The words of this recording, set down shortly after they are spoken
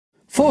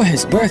For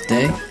his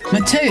birthday,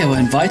 Matteo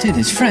invited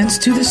his friends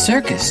to the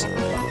circus.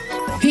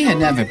 He had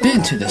never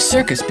been to the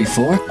circus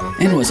before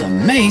and was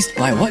amazed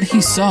by what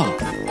he saw.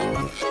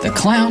 The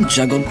clown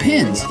juggled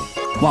pins,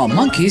 while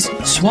monkeys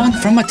swung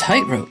from a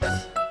tightrope.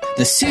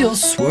 The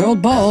seals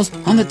swirled balls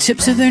on the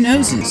tips of their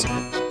noses.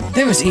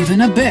 There was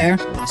even a bear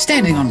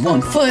standing on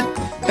one foot,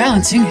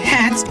 balancing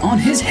hats on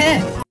his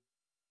head.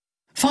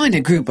 Find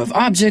a group of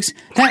objects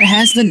that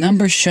has the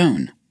numbers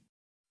shown.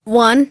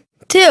 1,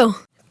 2,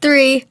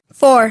 3,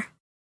 4.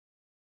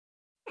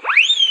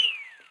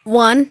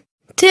 1,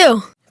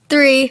 2,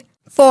 3,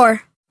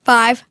 4,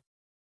 5.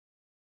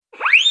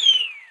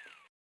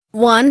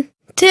 1,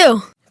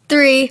 2,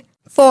 3,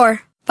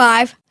 4,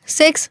 5,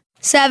 6,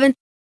 7.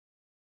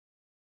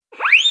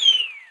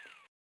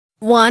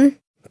 1,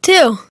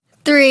 2,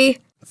 3,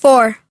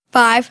 4,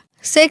 5,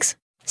 6,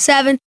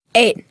 7,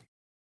 8.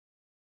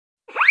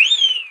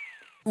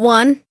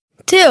 1,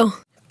 2,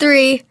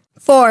 3,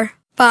 4,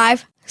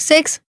 5,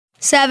 6,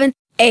 7,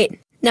 8,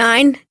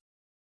 9.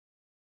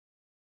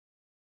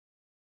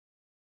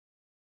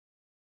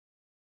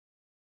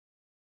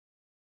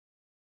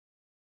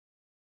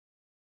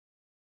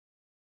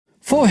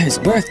 For his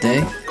birthday,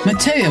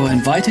 Matteo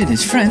invited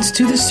his friends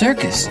to the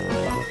circus.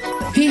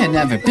 He had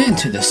never been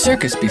to the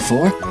circus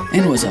before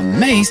and was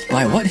amazed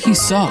by what he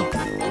saw.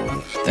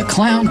 The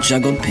clown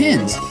juggled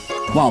pins,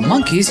 while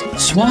monkeys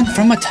swung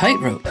from a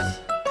tightrope.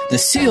 The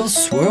seals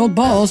swirled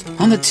balls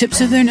on the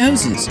tips of their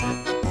noses.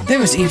 There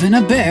was even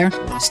a bear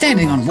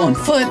standing on one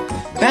foot,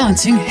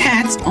 balancing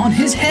hats on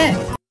his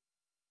head.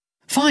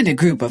 Find a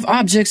group of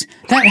objects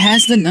that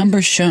has the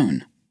numbers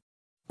shown.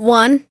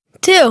 1,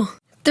 2,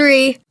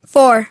 3,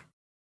 4.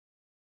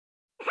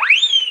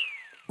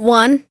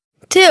 1,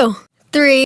 2, 3.